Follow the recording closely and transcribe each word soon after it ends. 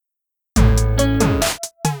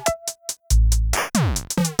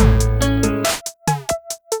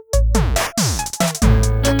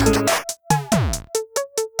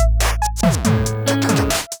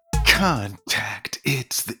Contact,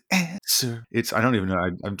 it's the answer. I don't even know.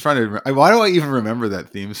 I'm trying to remember. Why do I even remember that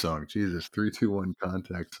theme song? Jesus, 3-2-1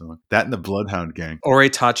 Contact song. That and the Bloodhound Gang.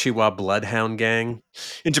 Oreitachi wa Bloodhound Gang.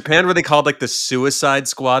 In Japan, were they called like the Suicide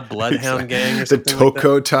Squad Bloodhound Gang or something like that? The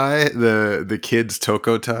Tokotai, the kids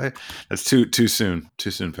Tokotai. That's too soon. Too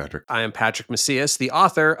soon, Patrick. I am Patrick Macias, the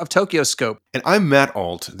author of Tokyo Scope. And I'm Matt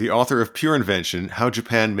Alt, the author of Pure Invention, How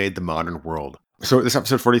Japan Made the Modern World. So this is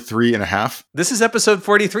episode 43 and a half. This is episode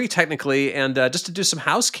 43, technically. And just to do some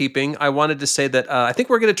housekeeping, I wanted to say that I think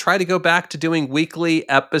we're going to try to go back to doing weekly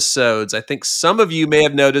episodes. I think some of you may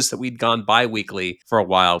have noticed that we'd gone bi-weekly for a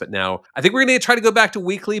while, but now I think we're going to try to go back to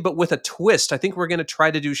weekly, but with a twist. I think we're going to try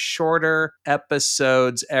to do shorter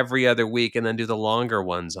episodes every other week and then do the longer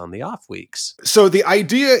ones on the off weeks. So the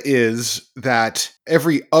idea is that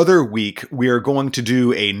every other week we are going to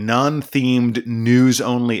do a non-themed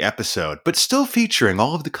news-only episode, but still featuring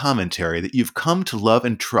all of the commentary that you've come to love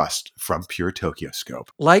and trust from Pure Tokyo Scope.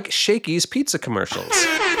 Like Shakey's pizza commercials.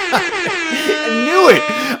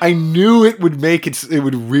 I knew it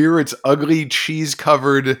would rear its ugly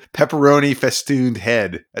cheese-covered pepperoni festooned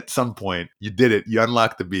head at some point. You did it. You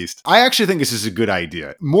unlocked the beast. I actually think this is a good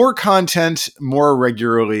idea. More content, more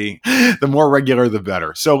regularly. The more regular, the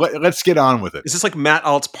better. So let's get on with it. Is this like Matt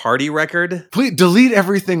Alt's party record? Please delete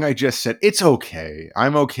everything I just said. It's okay.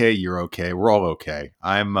 I'm okay. You're okay. We're all okay.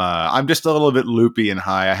 I'm just a little bit loopy and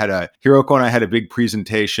high. Hiroko and I had a big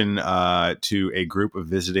presentation to a group of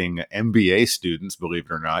visiting MBA students, believe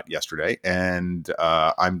it or not, yesterday. And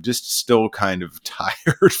I'm just still kind of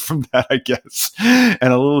tired from that, I guess. And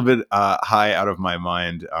a little bit high out of my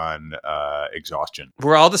mind on exhaustion.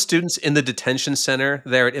 Were all the students in the detention center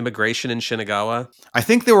there at immigration in Shinagawa? I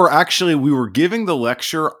think we were giving the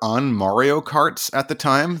lecture on Mario Karts at the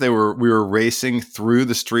time. We were racing through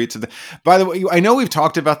the streets of by the way, I know we've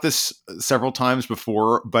talked about this several times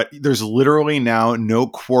before, but there's literally now no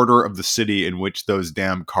quarter of the city in which those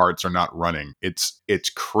damn karts are not running. It's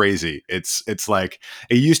crazy. It's like,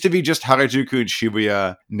 it used to be just Harajuku and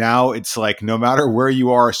Shibuya. Now it's like, no matter where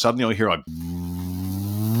you are, suddenly you'll hear like,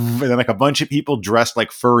 and then like a bunch of people dressed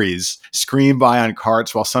like furries scream by on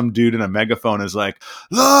carts while some dude in a megaphone is like,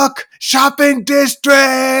 look, shopping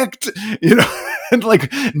district, and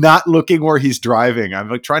like not looking where he's driving. I'm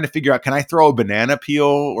like trying to figure out, can I throw a banana peel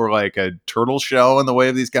or like a turtle shell in the way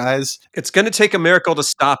of these guys? It's going to take a miracle to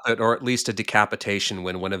stop it, or at least a decapitation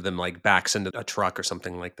when one of them like backs into a truck or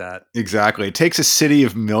something like that. Exactly. It takes a city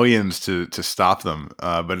of millions to stop them,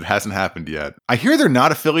 but it hasn't happened yet. I hear they're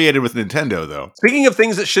not affiliated with Nintendo, though. Speaking of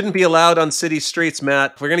things that shouldn't be allowed on city streets,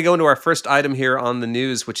 Matt, we're going to go into our first item here on the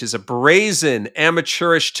news, which is a brazen,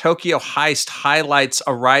 amateurish Tokyo heist highlights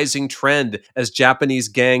a rising trend as Japanese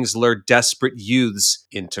gangs lure desperate youths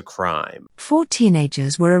into crime. 4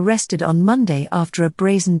 teenagers were arrested on Monday after a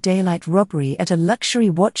brazen daylight robbery at a luxury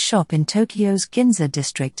watch shop in Tokyo's Ginza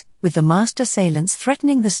district, with the masked assailants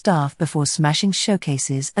threatening the staff before smashing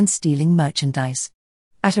showcases and stealing merchandise.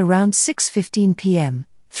 At around 6:15 p.m.,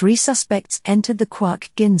 3 suspects entered the Quark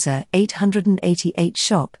Ginza 888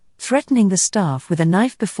 shop, threatening the staff with a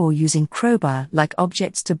knife before using crowbar-like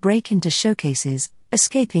objects to break into showcases,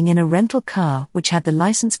 escaping in a rental car which had the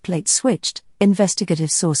license plate switched, investigative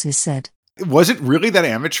sources said. Was it really that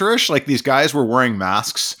amateurish? Like, these guys were wearing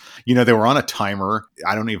masks. They were on a timer.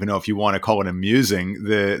 I don't even know if you want to call it amusing.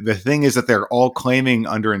 The thing is that they're all claiming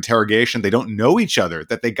under interrogation they don't know each other,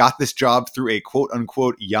 that they got this job through a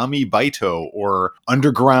quote-unquote Yami-Baito or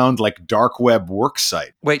underground, like, dark web work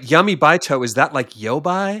site. Wait, Yami-Baito, is that like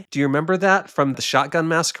Yobai? Do you remember that from the Shotgun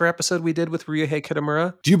Massacre episode we did with Ryuhei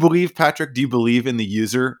Kitamura? Do you believe, Patrick, in the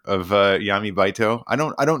user of Yami-Baito? I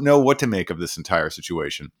don't know what to make of this entire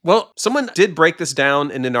situation. Well, someone did break this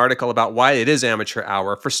down in an article about why it is amateur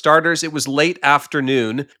hour. For starters, it was late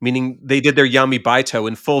afternoon, meaning they did their Yami-Baito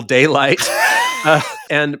in full daylight.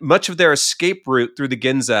 And much of their escape route through the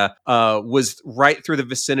Ginza was right through the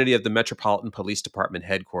vicinity of the Metropolitan Police Department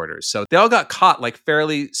headquarters. So they all got caught like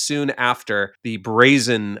fairly soon after the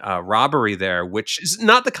brazen robbery there, which is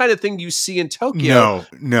not the kind of thing you see in Tokyo.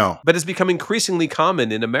 No. But it's become increasingly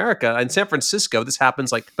common in America. In San Francisco, this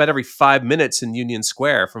happens like about every 5 minutes in Union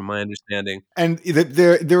Square, from my understanding. And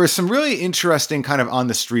there were some really interesting kind of on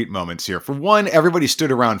the street moments here. For one, everybody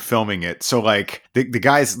stood around filming it. So like the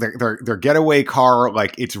guys, their getaway car,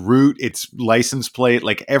 like its route, its license plate,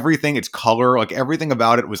 like everything, its color, like everything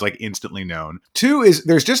about it was like instantly known. Two is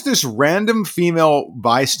there's just this random female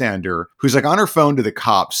bystander who's like on her phone to the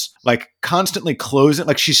cops, like constantly closing,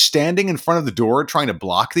 like she's standing in front of the door trying to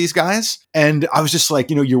block these guys. And I was just like,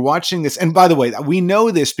 you're watching this. And by the way, we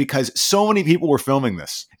know this because so many people were filming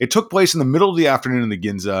this. It took place in the middle of the afternoon in the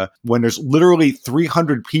Ginza when there's literally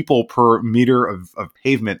 300 people per meter of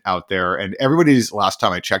pavement out there. And everybody's, last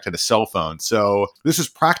time I checked, had a cell phone. So this was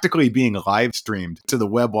practically being live streamed to the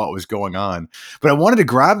web while it was going on. But I wanted to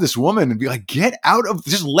grab this woman and be like, get out of,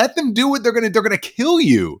 just let them do what they're going to kill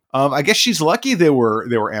you. I guess she's lucky they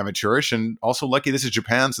were amateurish, and also lucky this is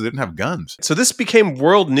Japan, so they didn't have guns. So this became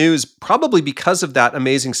world news probably because of that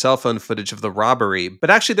amazing cell phone footage of the robbery. But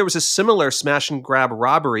actually, there was a similar smash and grab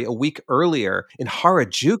robbery a week earlier in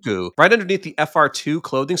Harajuku, right underneath the FR2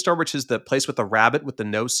 clothing store, which is the place with the rabbit with the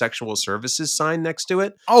no sexual services sign next to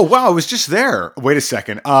it. Oh, wow. I was just there. Wait a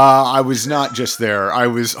second. I was not just there.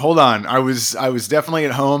 Hold on. I was definitely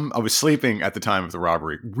at home. I was sleeping at the time of the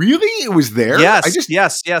robbery. Really? It was there? Yes.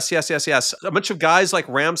 A bunch of guys like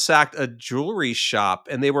ransacked a jewelry shop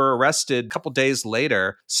and they were arrested a couple days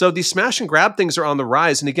later. So these smash and grab things are on the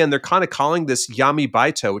rise. And again, they're kind of calling this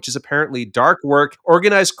Yami-Baito, which is apparently dark work,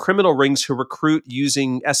 organized criminal rings who recruit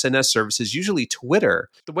using SNS services, usually Twitter.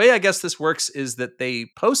 The way I guess this works is that they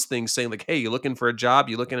post things saying like, hey, you looking for a job?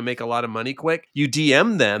 You looking to make a lot of money quick? You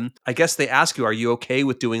DM them. I guess they ask you, are you okay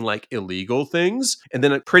with doing like illegal things? And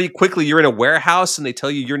then pretty quickly you're in a warehouse and they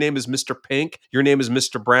tell you your name is Mr. Pink, your name is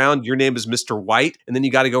Mr. Brown, your name is Mr. White. And then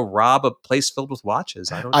you got to go rob a place filled with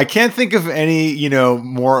watches. I can't think of any,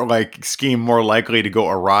 more like scheme more likely to go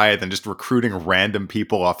awry than just recruiting random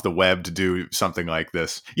people off the web to do something like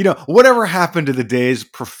this. Whatever happened to the days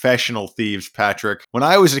professional thieves, Patrick? When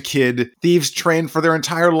I was a kid, thieves trained for their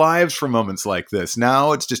entire lives for moments like this.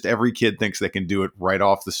 Now it's just every kid thinks they can do it right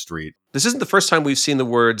off the street. This isn't the first time we've seen the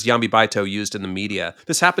words Yami-Baito used in the media.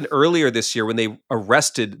 This happened earlier this year when they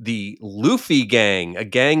arrested the Luffy gang, a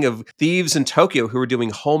gang of thieves in Tokyo who were doing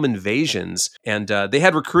home invasions. And they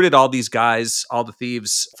had recruited all these guys, all the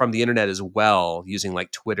thieves from the internet as well, using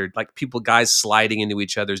like Twitter, like guys sliding into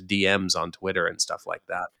each other's DMs on Twitter and stuff like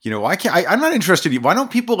that. I'm not interested. Why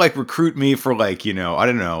don't people like recruit me for like, I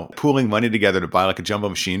don't know, pooling money together to buy like a jumbo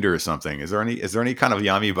machine or something? Is there any kind of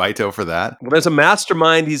Yami-Baito for that? Well, there's a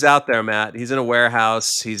mastermind. He's out there, Matt. He's in a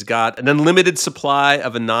warehouse. He's got an unlimited supply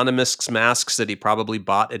of anonymous masks that he probably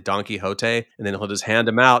bought at Don Quixote, and then he'll just hand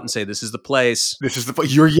them out and say, this is the place. This is the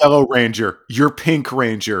place. You're Yellow Ranger. You're Pink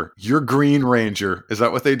Ranger. You're Green Ranger. Is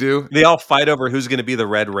that what they do? They all fight over who's going to be the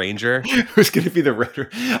Red Ranger. Who's going to be the Red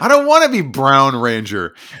Ranger? I don't want to be Brown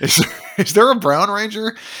Ranger. Is there a Brown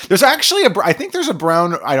Ranger? There's actually I think there's a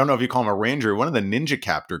Brown, I don't know if you call him a Ranger. One of the Ninja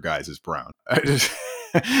Captor guys is Brown.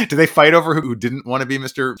 Do they fight over who didn't want to be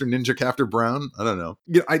Mr. Ninja Captor Brown? I don't know.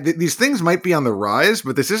 These things might be on the rise,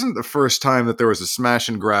 but this isn't the first time that there was a smash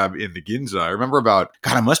and grab in the Ginza. I remember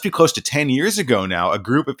it must be close to 10 years ago now, a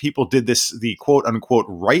group of people did this the quote unquote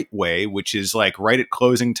right way, which is like right at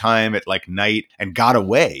closing time at like night, and got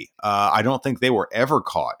away. I don't think they were ever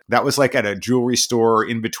caught. That was like at a jewelry store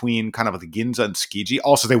in between kind of the Ginza and Tsukiji.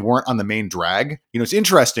 Also, they weren't on the main drag. It's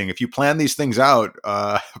interesting. If you plan these things out,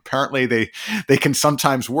 apparently they can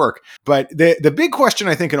sometimes work. But the big question,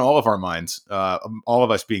 I think, in all of our minds, all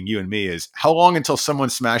of us being you and me, is how long until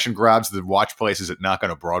someone smash and grabs the watch places at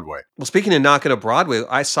Nakano-Broadway? Well, speaking of Nakano-Broadway,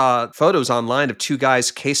 I saw photos online of two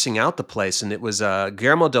guys casing out the place, and it was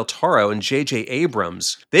Guillermo del Toro and J.J.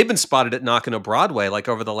 Abrams. They've been spotted at Nakano-Broadway like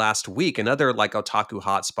over the last week, and other like otaku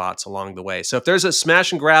hotspots along the way. So if there's a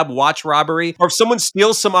smash and grab watch robbery, or if someone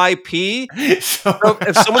steals some IP, if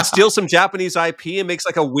someone steals some Japanese IP and makes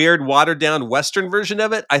like a weird watered down Western version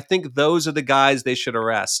of it, I think those are the guys they should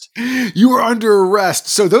arrest. You are under arrest.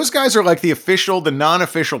 So those guys are like the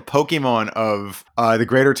non-official Pokemon of the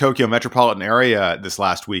greater Tokyo metropolitan area this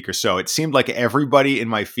last week or so. It seemed like everybody in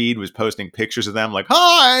my feed was posting pictures of them like,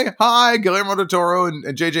 hi, Guillermo del Toro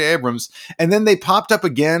and J.J. Abrams. And then they popped up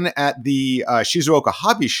again at the Shizuoka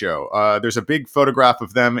Hobby Show. There's a big photograph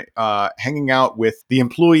of them hanging out with the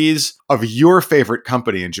employees of your favorite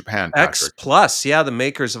company in Japan, Patrick. X Plus, yeah, the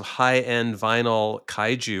makers of high-end vinyl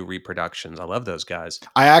kaiju reproductions. I love those guys.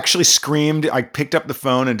 I actually screamed. I picked up the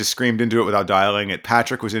phone and just screamed into it without dialing it.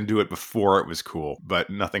 Patrick was into it before it was cool, but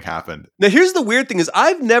nothing happened. Now, here's the weird thing is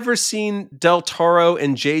I've never seen Del Toro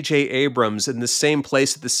and J.J. Abrams in the same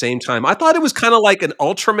place at the same time. I thought it was kind of like an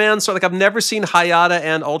Ultraman. So like I've never seen Hayata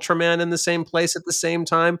and Ultraman in the same place at the same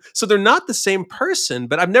time. So they're not the same person,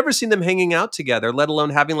 but I've never seen them hanging out together, let alone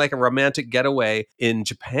having like a romantic getaway in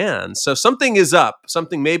Japan. So something is up.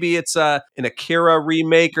 Maybe it's an Akira a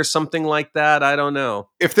remake or something like that. I don't know.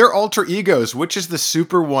 If they're alter egos, which is the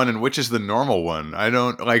super one and which is the normal one? I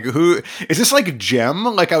don't like who is this like Gem?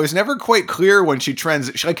 Like I was never quite clear when she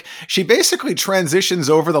basically transitions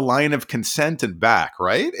over the line of consent and back,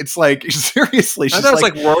 right? It's like seriously, I she's thought it was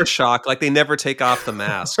like Rorschach, like they never take off the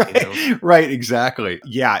mask. right, right, exactly.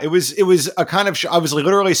 Yeah, it was a kind of I was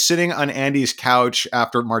literally sitting on Andy's couch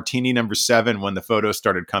after martini number 7 when the photos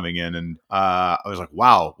started coming in, and I was like,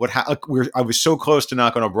 wow, I was so close to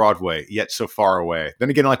not going to Broadway, yet so far away. Then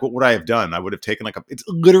again, like what would I have done? I would have taken it's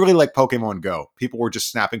literally like Pokemon Go. People were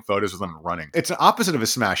just snapping photos of them and running. It's an opposite of a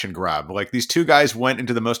smash and grab. Like these two guys went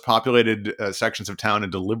into the most populated sections of town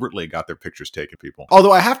and deliberately got their pictures taken, people.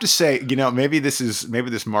 Although I have to say, maybe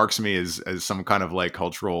this marks me as some kind of like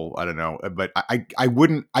cultural, I don't know, but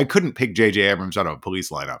I couldn't pick J.J. Abrams out of a police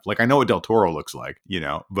lineup. Like I know what Del Toro looks like,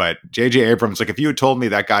 but J.J. Abrams, like if you had told me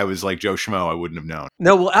that guy was like Joe Schmo, I wouldn't have known.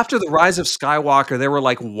 No, well, after the Rise of Skywalker, there were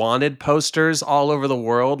like wanted posters all over the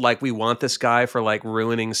world. Like, we want this guy for like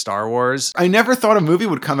ruining Star Wars. I never thought a movie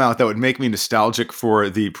would come out that would make me nostalgic for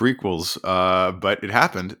the prequels, but it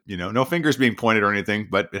happened. No fingers being pointed or anything,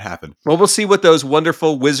 but it happened. Well, we'll see what those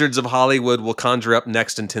wonderful wizards of Hollywood will conjure up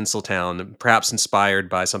next in Tinseltown, perhaps inspired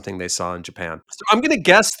by something they saw in Japan. So I'm going to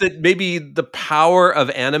guess that maybe the power of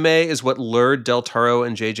anime is what lured Del Toro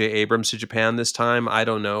and J.J. Abrams to Japan this time. I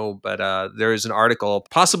don't know, but there is an article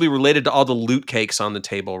possibly related to all the loot cakes on the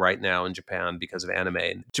table right now in Japan because of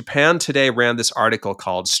anime. Japan Today ran this article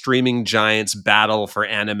called Streaming Giants Battle for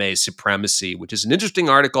Anime Supremacy, which is an interesting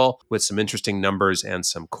article with some interesting numbers and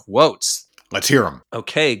some quotes. Let's hear them.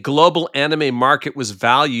 Okay, global anime market was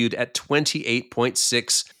valued at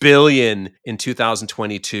 $28.6 billion in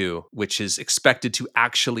 2022, which is expected to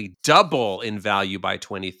actually double in value by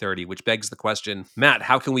 2030, which begs the question, Matt,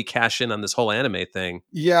 how can we cash in on this whole anime thing?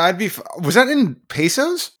 Yeah, was that in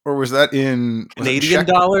pesos or was that in Canadian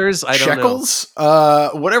dollars? I don't shekels?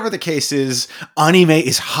 Whatever the case is, anime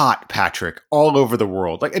is hot, Patrick, all over the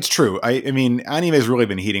world. Like it's true. I mean, anime has really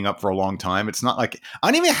been heating up for a long time. It's not like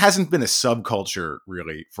anime hasn't been a subculture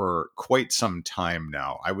really for quite some time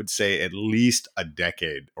now. I would say at least a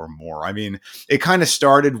decade or more. I mean, it kind of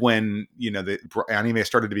started when the anime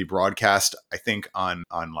started to be broadcast, I think on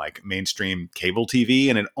like mainstream cable TV,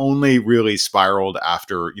 and it only really spiraled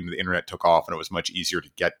after the internet took off and it was much easier to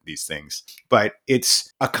get these things. But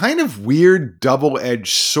it's a kind of weird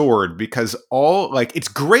double-edged sword because it's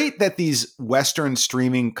great that these Western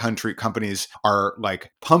streaming companies are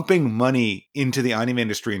like pumping money into the anime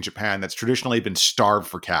industry in Japan that's traditionally been starved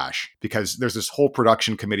for cash, because there's this whole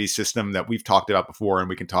production committee system that we've talked about before and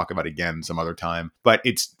we can talk about again some other time. But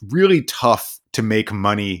it's really tough to make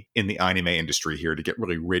money in the anime industry here, to get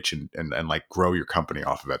really rich and like grow your company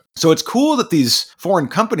off of it. So it's cool that these foreign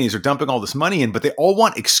companies are dumping all this money in, but they all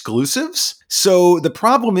want exclusives. So the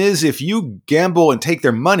problem is if you gamble and take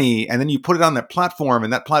their money and then you put it on that platform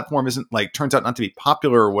and that platform isn't like, turns out not to be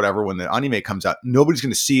popular or whatever, when the anime comes out, nobody's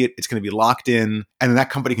going to see it. It's going to be locked in and then that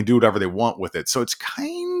company can do whatever they want with it. So it's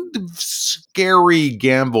kind of scary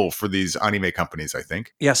gamble for these anime companies, I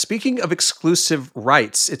think. Yeah, speaking of exclusive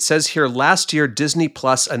rights, it says here last year Disney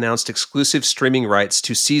Plus announced exclusive streaming rights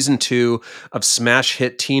to season 2 of smash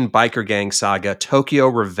hit teen biker gang saga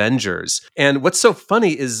Tokyo Revengers. And what's so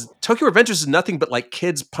funny is Tokyo Revengers is nothing but like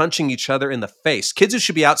kids punching each other in the face. Kids who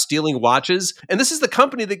should be out stealing watches. And this is the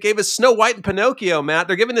company that gave us Snow White and Pinocchio, Matt.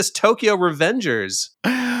 They're giving us Tokyo Revengers.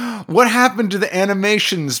 What happened to the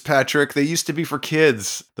animations, Patrick? They used to be for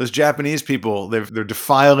kids. Those Japanese people, they're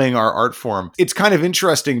defiling our art form. It's kind of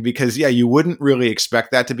interesting because, yeah, you wouldn't really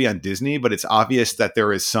expect that to be on Disney, but it's obvious that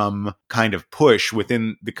there is some kind of push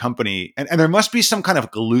within the company. And there must be some kind of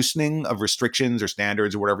loosening of restrictions or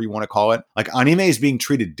standards or whatever you want to call it. Like anime is being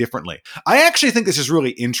treated differently. I actually think this is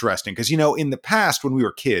really interesting because, in the past when we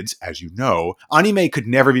were kids, as you know, anime could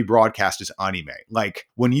never be broadcast as anime. Like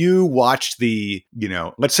when you watched the,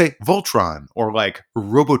 let's say Voltron or like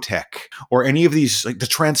Robotech or any of these, like the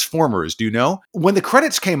Transformers, do you know? When the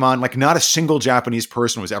credits came on, like not a single Japanese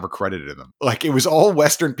person was ever credited in them. Like it was all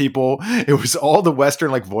Western people. It was all the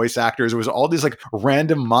Western like voice actors. It was all these like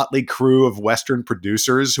random motley crew of Western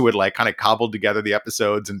producers who had like kind of cobbled together the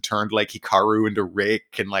episodes and turned like Hikaru into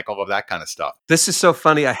Rick and like all of that kind of stuff. This is so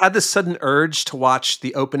funny. I had this sudden urge to watch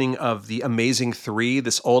the opening of The Amazing 3,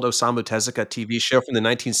 this old Osamu Tezuka TV show from the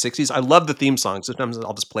 1960s. I love the theme song. Sometimes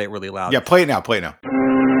I'll just play it really loud. Yeah, play it now. Play it now. Big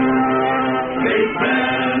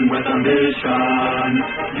man with a mission.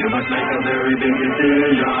 You must make a very big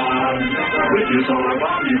decision. With your solar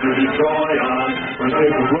bomb, you could destroy us. Or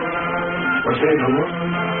save the world. Or save the world.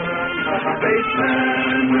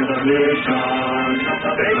 Spaceman with a mission.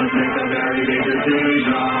 They must make a very big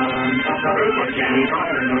decision. Earthquake Any try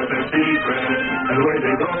to know their secret, and away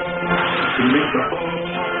they go to meet the foe.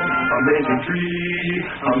 Amazing tree,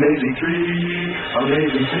 amazing tree,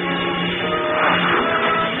 amazing tree.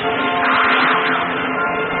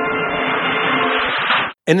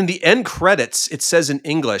 And in the end credits, it says in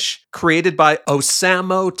English, created by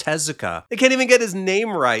Osamu Tezuka. They can't even get his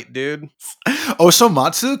name right, dude.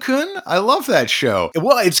 Osomatsu-kun? I love that show.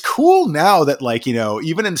 Well, it's cool now that, like, you know,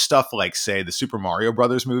 even in stuff like, say, the Super Mario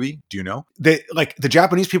Brothers movie, do you know? They, like, the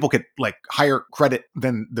Japanese people get, like, higher credit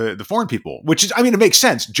than the foreign people, which is, I mean, it makes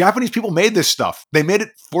sense. Japanese people made this stuff. They made it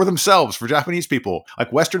for themselves, for Japanese people.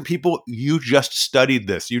 Like, Western people, you just studied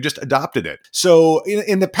this. You just adopted it. So,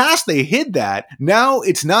 in the past, they hid that. Now,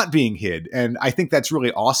 it's not being hid. And I think that's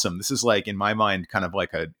really awesome. This is, like, in my mind, kind of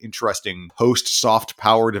like an interesting post-soft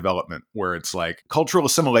power development where it's like cultural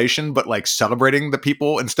assimilation, but like celebrating the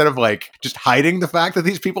people instead of like just hiding the fact that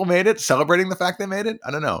these people made it, celebrating the fact they made it.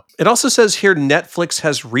 I don't know. It also says here Netflix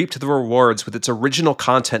has reaped the rewards with its original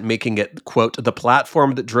content, making it, quote, the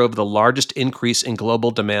platform that drove the largest increase in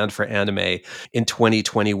global demand for anime in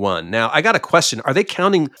 2021. Now, I got a question. Are they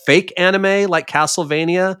counting fake anime like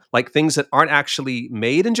Castlevania, like things that aren't actually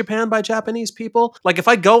made in Japan by Japanese people? Like if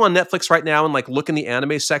I go on Netflix right now and like look in the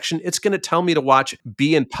anime section, it's going to tell me to watch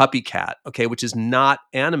Bee and Puppy Cat, okay, which is not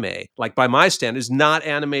anime. Like by my standards, not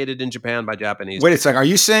animated in Japan by Japanese. Wait a second. Are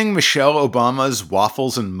you saying Michelle Obama's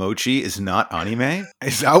waffles and mochi is not anime?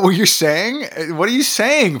 Is that what you're saying? What are you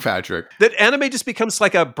saying, Patrick? That anime just becomes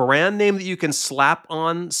like a brand name that you can slap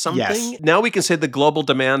on something? Yes. Now we can say the global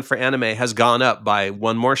demand for anime has gone up by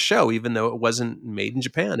one more show, even though it wasn't made in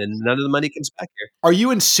Japan and none of the money comes back here. Are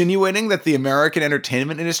you insinuating that the American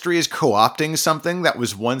entertainment industry is co-opting something that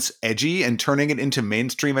was once edgy and turning it into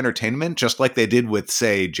mainstream entertainment, just like they did with,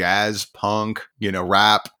 say, jazz, punk, you know,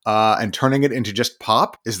 rap, and turning it into just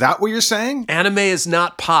pop? Is that what you're saying? Anime is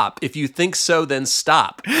not pop. If you think so, then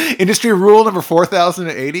stop. Industry rule number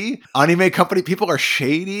 4080? Anime company people are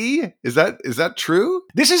shady? Is that true?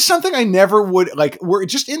 This is something I never would, like, we're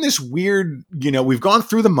just in this weird, you know, we've gone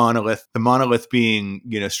through the monolith being,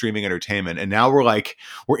 you know, streaming entertainment, and now we're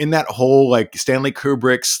in that whole, like, Stanley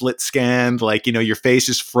Kubrick slit scanned, like, you know, your face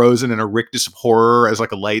is frozen in a rictus of horror as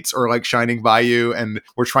like a lights are like shining by you, and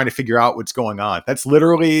we're trying to figure out what's going on. That's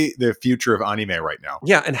literally the future of anime right now.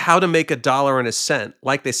 Yeah, and how to make $1.01.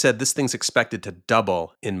 Like they said, this thing's expected to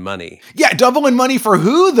double in money. Yeah, double in money for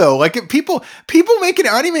who though? Like people making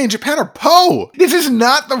anime in Japan are po. This is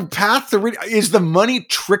not the path to is the money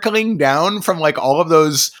trickling down from like all of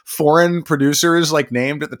those foreign producers like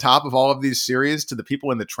named at the top of all of these series to the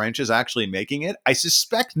people in the trenches actually making it? I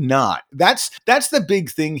suspect not. That's the big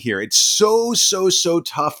thing here. It's so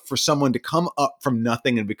tough for someone to come up from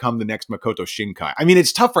nothing and become the next Makoto Shinkai. I mean,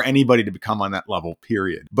 it's tough for anybody to become on that level,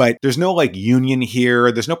 period. But there's no like union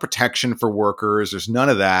here. There's no protection for workers. There's none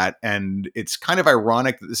of that. And it's kind of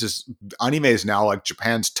ironic that anime is now like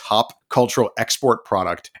Japan's top cultural export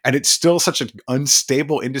product, and it's still such an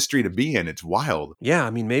unstable industry to be in. It's wild. Yeah, I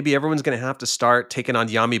mean, maybe everyone's going to have to start taking on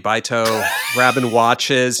Yami-Baito, grabbing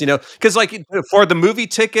watches, you know, because like for the movie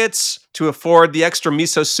tickets, to afford the extra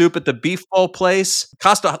miso soup at the beef bowl place,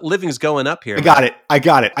 cost of living's going up here. I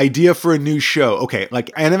got it. Idea for a new show. Okay, like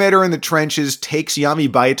Animator in the Trenches takes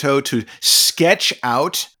Yami-Baito to sketch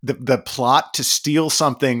out the plot to steal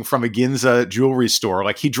something from a Ginza jewelry store.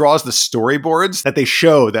 Like he draws the storyboards that they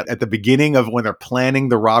show that at the beginning of when they're planning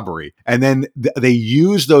the robbery. And then they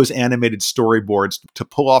use those animated storyboards to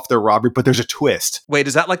pull off their robbery, but there's a twist. Wait,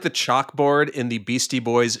 is that like the chalkboard in the Beastie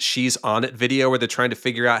Boys She's On It video where they're trying to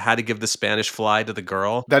figure out how to give the Spanish fly to the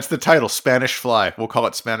girl? That's the title, Spanish Fly. We'll call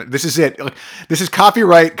it Spanish. This is it. This is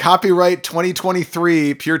copyright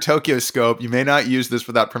 2023, Pure Tokyo Scope. You may not use this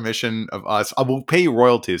without permission of us. I will pay you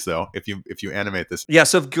royalties though if you animate this. Yeah,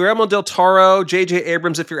 so if Guillermo del Toro, J.J.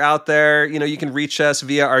 Abrams, if you're out there, you know, you can reach us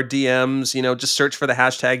via our DMs, you know, just search for the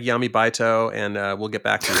hashtag Yami-Baito and we'll get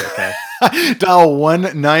back to you, okay? Dial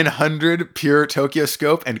 1-900 Pure Tokyo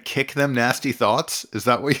Scope and kick them nasty thoughts. Is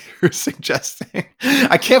that what you're suggesting?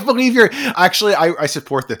 I can't believe you're actually, I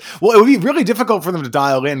support this. Well, it would be really difficult for them to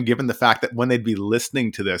dial in given the fact that when they'd be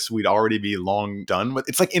listening to this, we'd already be long done with.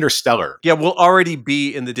 It's like Interstellar. Yeah, we'll already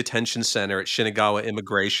be in the detention center at Shinagawa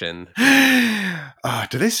Immigration.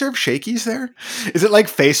 Do they serve shakies there? Is it like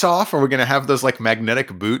Face Off? Or are we going to have those like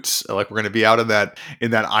magnetic boots? Like we're going to be out in that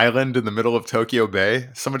island in the middle of Tokyo Bay?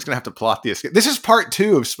 Someone's going to have to plot the escape. This is part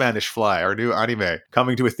 2 of Spanish Fly, our new anime,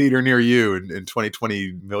 coming to a theater near you in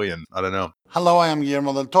 2020 million. I don't know. Hello, I am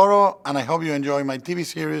Guillermo del Toro, and I hope you enjoy my TV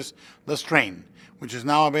series, The Strain, which is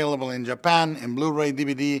now available in Japan in Blu-ray,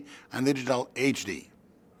 DVD, and digital HD.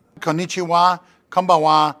 Konnichiwa,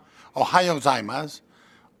 konbanwa, ohayo gozaimasu,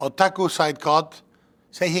 Otaku Sidecott.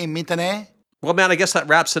 Say hey, mitane. Well, man, I guess that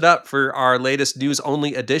wraps it up for our latest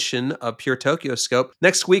news-only edition of Pure Tokyo Scope.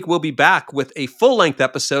 Next week, we'll be back with a full-length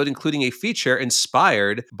episode, including a feature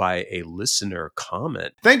inspired by a listener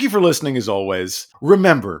comment. Thank you for listening as always.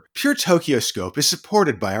 Remember, Pure Tokyo Scope is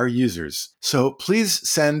supported by our users, so please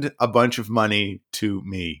send a bunch of money to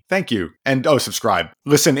me. Thank you. And subscribe.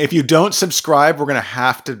 Listen, if you don't subscribe, we're going to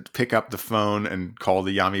have to pick up the phone and call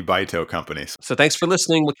the Yami-Baito companies. So thanks for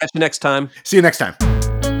listening. We'll catch you next time. See you next time.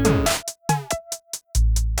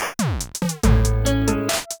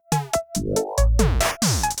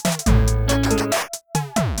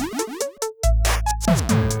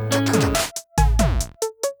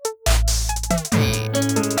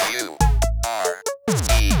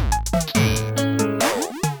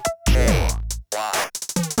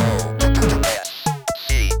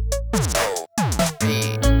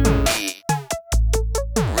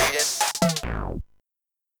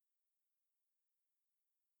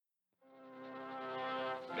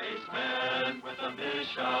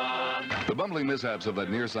 The bumbling mishaps of that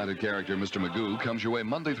nearsighted character, Mr. Magoo, comes your way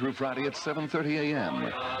Monday through Friday at 7:30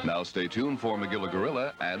 a.m. Now stay tuned for Magilla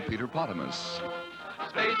Gorilla and Peter Potamus.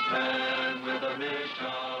 Spaceman.